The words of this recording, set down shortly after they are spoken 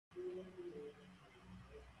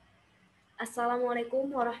Assalamualaikum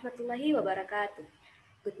warahmatullahi wabarakatuh.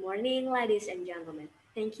 Good morning, ladies and gentlemen.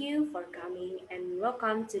 Thank you for coming and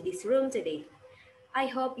welcome to this room today. I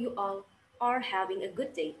hope you all are having a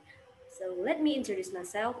good day. So let me introduce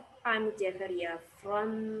myself. I'm Khairia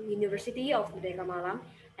from University of Merdeka Malang,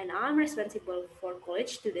 and I'm responsible for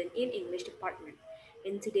college student in English department.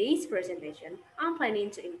 In today's presentation, I'm planning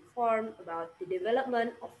to inform about the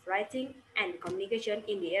development of writing and communication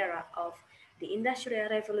in the era of the Industrial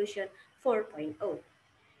Revolution 4.0.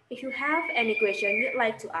 If you have any question you'd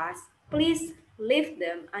like to ask, please leave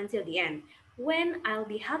them until the end, when I'll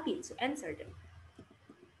be happy to answer them.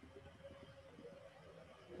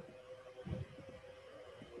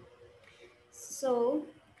 So,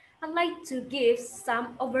 I'd like to give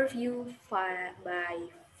some overview by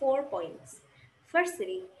 4 points.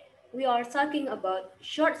 Firstly, we are talking about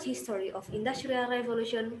short history of Industrial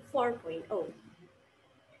Revolution 4.0.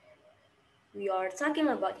 We are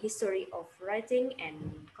talking about history of writing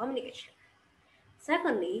and communication.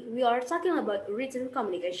 Secondly, we are talking about written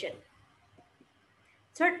communication.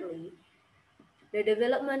 Thirdly, the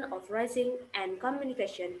development of writing and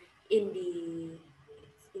communication in the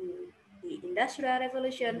in the Industrial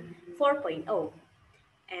Revolution 4.0.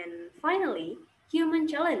 And finally,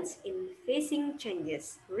 human challenge in facing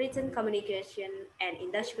changes, written communication and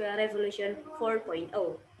Industrial Revolution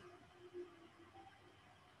 4.0.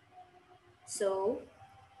 So,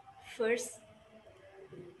 first,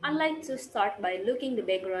 I'd like to start by looking the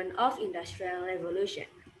background of Industrial Revolution.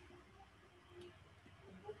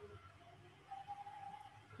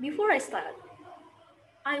 Before I start,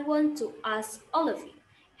 I want to ask all of you,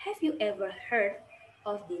 have you ever heard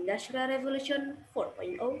of the Industrial Revolution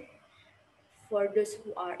 4.0? For those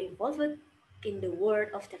who are involved in the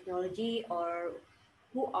world of technology or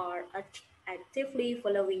who are actively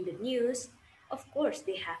following the news, of course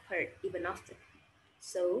they have heard even often.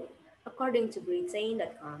 So, according to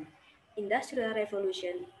Britain.com, Industrial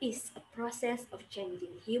Revolution is a process of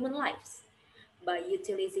changing human lives by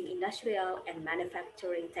utilizing industrial and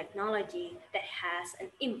manufacturing technology that has an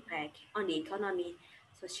impact on the economy,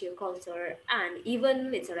 social culture, and even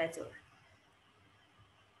literature.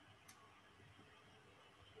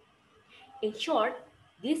 In short,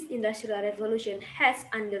 this industrial revolution has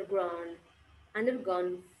undergone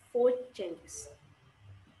four changes.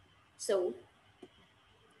 So,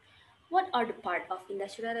 what are the part of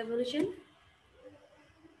industrial revolution?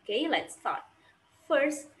 Okay, let's start.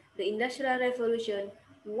 First, the industrial revolution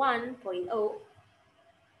 1.0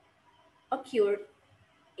 occurred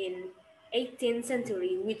in 18th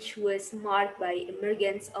century, which was marked by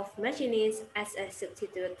emergence of machines as a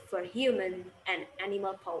substitute for human and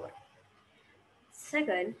animal power.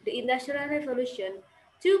 Second, the Industrial Revolution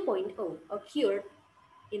 2.0 occurred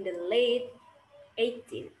in the late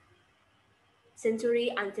 18th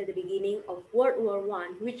century until the beginning of World War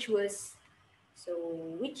I, which was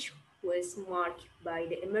marked by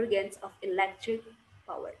the emergence of electric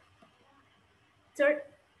power. Third,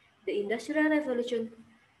 the Industrial Revolution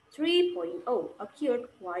 3.0 occurred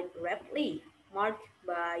quite rapidly, marked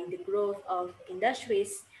by the growth of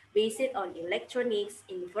industries based on electronics,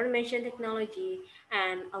 information technology,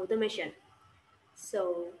 and automation.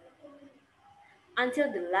 So,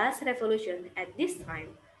 until the last revolution at this time,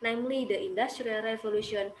 namely the Industrial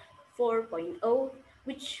Revolution 4.0,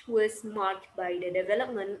 which was marked by the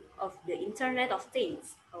development of the Internet of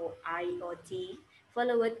Things, or IoT,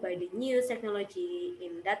 followed by the new technology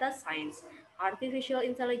in data science, artificial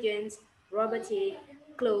intelligence, robotics,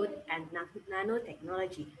 cloud, and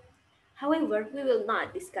nanotechnology. However, we will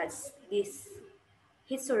not discuss this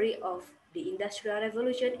history of the Industrial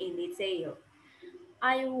Revolution in detail.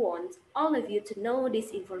 I want all of you to know this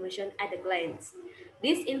information at a glance.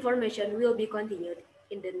 This information will be continued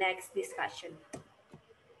in the next discussion.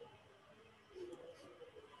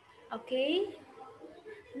 Okay,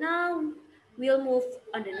 now we'll move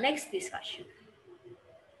on the next discussion.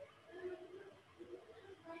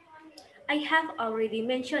 I have already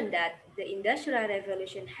mentioned that the Industrial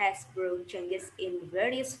Revolution has brought changes in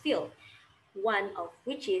various fields, one of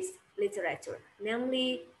which is literature,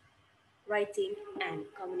 namely writing and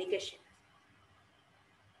communication.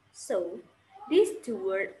 So, these two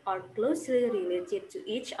words are closely related to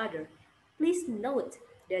each other. Please note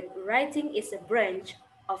that writing is a branch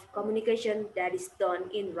of communication that is done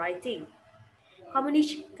in writing.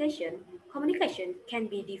 Communication, communication can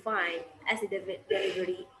be defined as the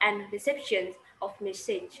delivery and reception of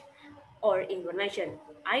message or information,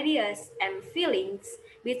 ideas, and feelings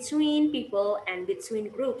between people and between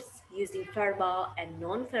groups using verbal and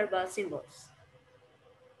non-verbal symbols.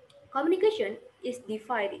 Communication is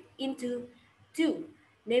divided into two,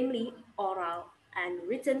 namely oral and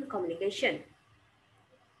written communication.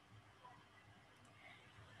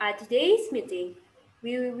 At today's meeting,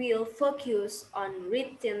 we will focus on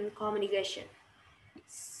written communication.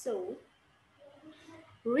 So,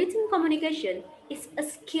 written communication is a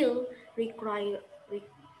skill required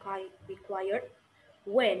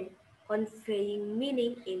when conveying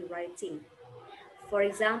meaning in writing. For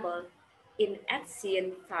example, in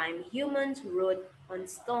ancient time, humans wrote on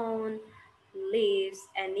stone, leaves,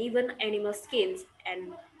 and even animal skins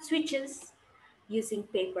and switches using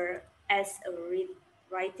paper as a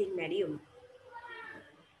writing medium.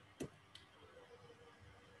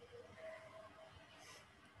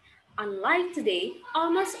 Unlike today,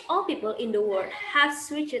 almost all people in the world have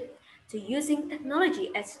switched to using technology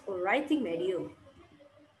as a writing medium.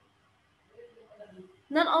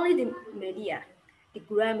 Not only the media, the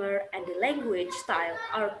grammar and the language style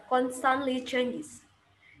are constantly changes,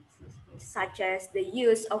 such as the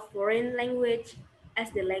use of foreign language as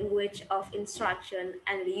the language of instruction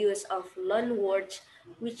and the use of loan words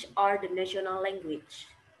which are the national language.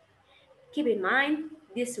 Keep in mind,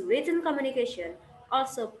 this written communication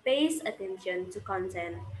also pays attention to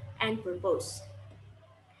content and purpose.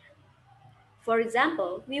 For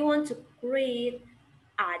example, we want to create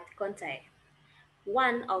ad content,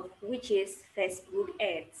 one of which is Facebook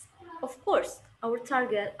ads. Of course, our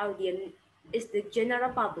target audience is the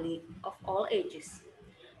general public of all ages.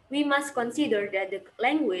 We must consider that the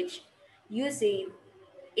language using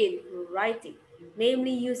in writing,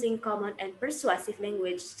 namely using common and persuasive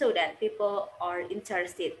language so that people are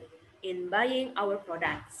interested in buying our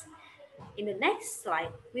products. In the next slide,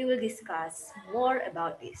 we will discuss more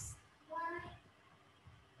about this.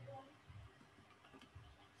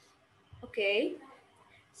 Okay,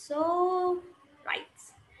 so right,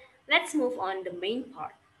 let's move on the main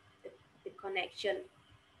part, the connection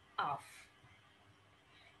of.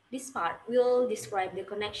 This part will describe the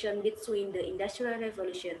connection between the Industrial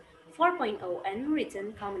Revolution 4.0 and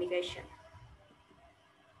written communication.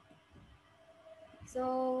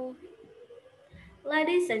 So,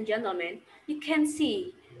 ladies and gentlemen, you can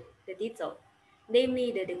see the detail,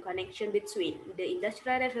 namely the connection between the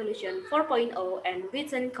Industrial Revolution 4.0 and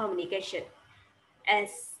written communication. As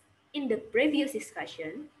in the previous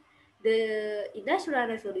discussion, the Industrial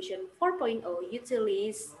Revolution 4.0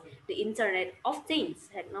 utilizes the Internet of Things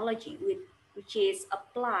technology which is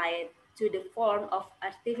applied to the form of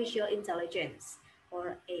artificial intelligence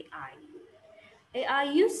or AI. AI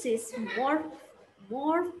uses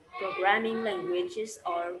more programming languages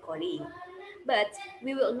or coding, but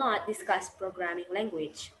we will not discuss programming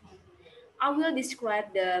language. I will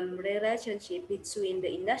describe the relationship between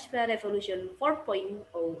the Industrial Revolution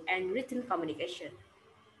 4.0 and written communication.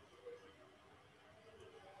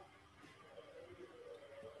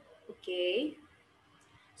 Okay,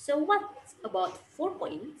 so what about 4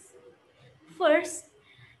 points? First,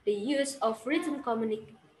 the use of written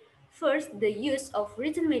communication. First, the use of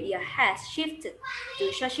written media has shifted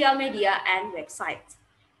to social media and websites.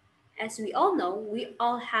 As we all know, we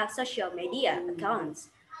all have social media accounts.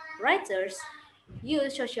 Writers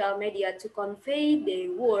use social media to convey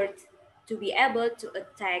their words to be able to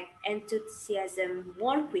attack enthusiasm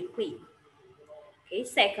more quickly. Okay,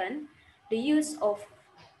 second, the use of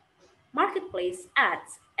marketplace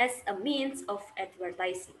ads as a means of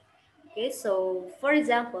advertising. Okay, so for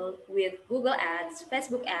example, with Google Ads,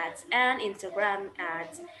 Facebook Ads, and Instagram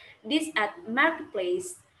Ads, this ad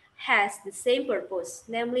marketplace has the same purpose,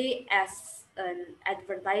 namely as an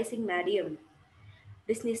advertising medium.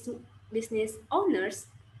 Business business owners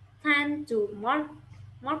tend to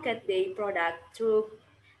market their product through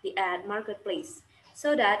the ad marketplace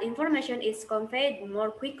so that information is conveyed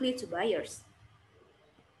more quickly to buyers.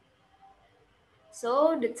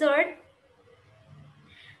 So the third,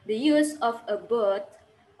 the use of a bot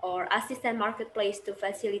or assistant marketplace to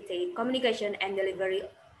facilitate communication and delivery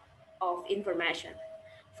of information.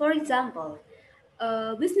 For example,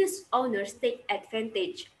 business owners take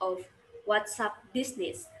advantage of WhatsApp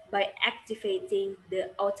Business by activating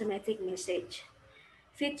the automatic message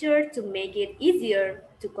feature to make it easier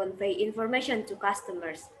to convey information to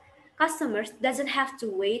customers. Customers doesn't have to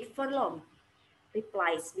wait for long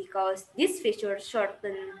replies because this feature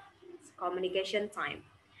shortens communication time.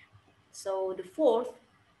 So the fourth,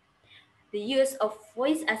 the use of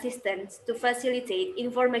voice assistants to facilitate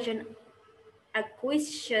information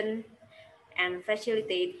acquisition and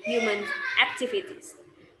facilitate human activities.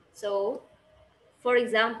 So, for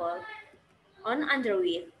example, on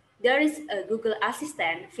Android, there is a Google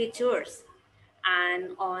Assistant features,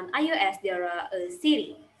 and on iOS there are a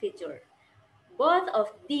Siri feature. Both of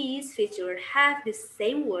these features have the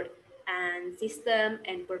same word and system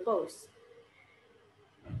and purpose.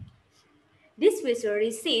 This feature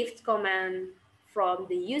receives commands from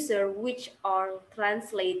the user which are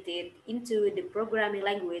translated into the programming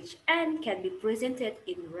language and can be presented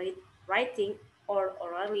in writing or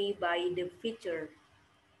orally by the feature.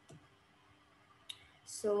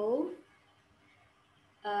 So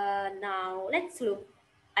now let's look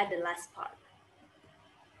at the last part.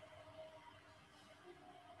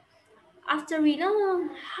 After we know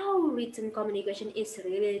how written communication is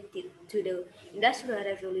related to the Industrial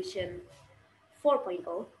Revolution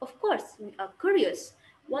 4.0, of course, we are curious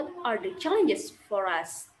what are the challenges for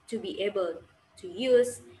us to be able to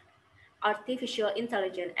use artificial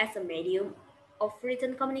intelligence as a medium of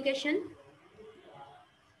written communication?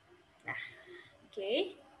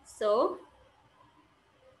 Okay, so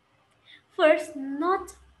first,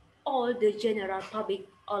 not all the general public,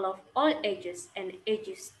 all ages and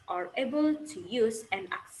ages are able to use and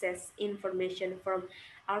access information from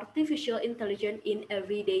artificial intelligence in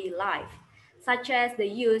everyday life, such as the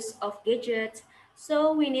use of gadgets.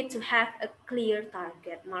 So we need to have a clear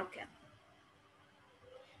target market.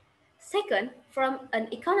 Second, from an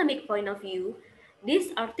economic point of view,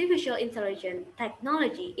 this artificial intelligence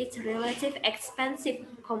technology is relatively expensive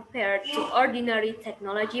compared to ordinary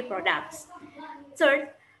technology products. Third,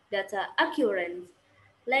 data accuracy,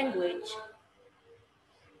 language.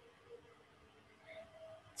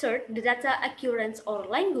 Third, the data accuracy or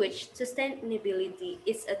language sustainability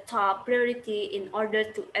is a top priority in order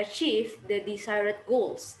to achieve the desired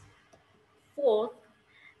goals. Fourth,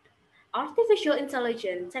 artificial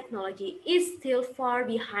intelligence technology is still far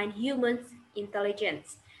behind human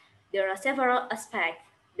intelligence. There are several aspects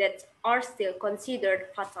that are still considered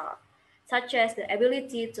fatal, such as the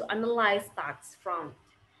ability to analyze tasks from.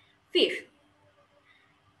 Fifth,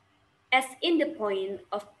 as in the point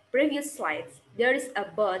of previous slides, there is a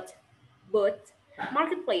but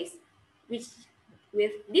marketplace, which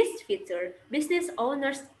with this feature, business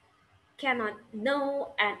owners cannot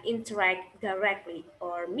know and interact directly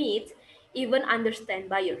or meet, even understand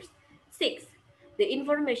buyers. Six, the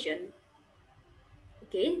information,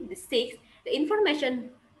 the sixth, the information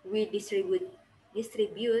we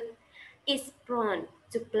distribute is prone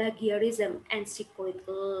to plagiarism and secret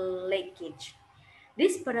leakage.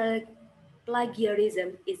 This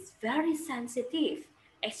plagiarism is very sensitive,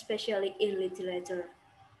 especially in literature,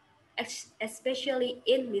 especially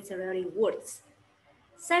in literary works.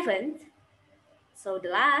 Seventh, so the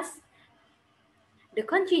last, the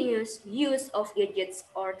continuous use of gadgets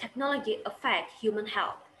or technology affect human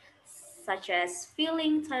health, such as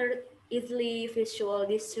feeling tired easily, visual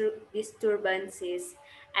disturbances,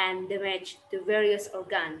 and damage to various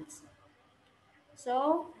organs.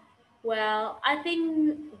 So, well, I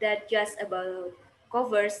think that just about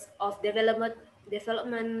covers of development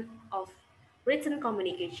of written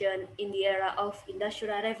communication in the era of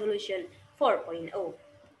Industrial Revolution 4.0.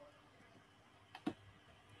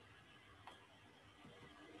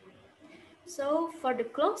 So, for the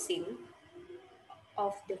closing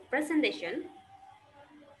of the presentation,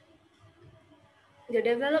 the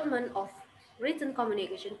development of written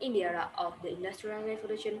communication in the era of the Industrial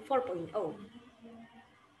Revolution 4.0.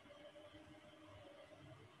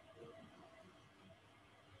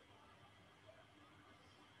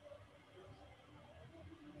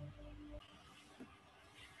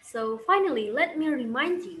 So, finally, let me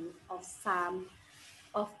remind you of some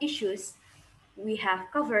of issues we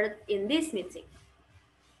have covered in this meeting.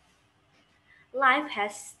 Life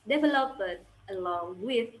has developed along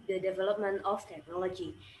with the development of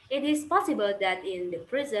technology. It is possible that in the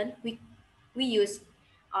present we use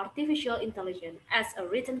artificial intelligence as a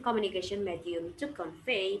written communication medium to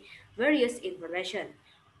convey various information,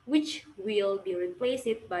 which will be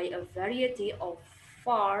replaced by a variety of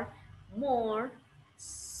far more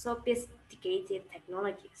sophisticated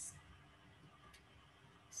technologies.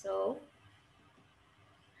 So,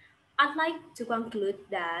 I'd like to conclude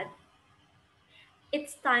that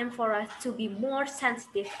it's time for us to be more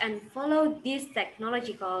sensitive and follow these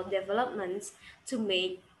technological developments to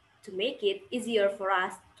make it easier for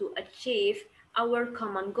us to achieve our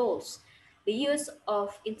common goals. The use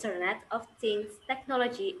of Internet of Things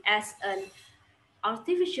technology as an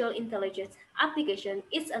artificial intelligence application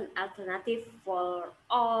is an alternative for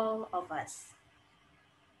all of us.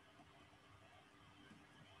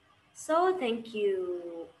 So thank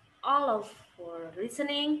you all of for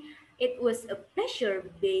listening. It was a pleasure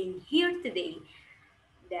being here today.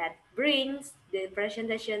 That brings the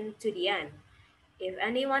presentation to the end. If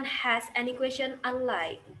anyone has any question, I'd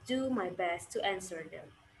like do my best to answer them.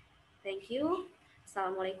 Thank you.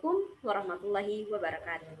 Assalamualaikum warahmatullahi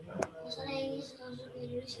wabarakatuh.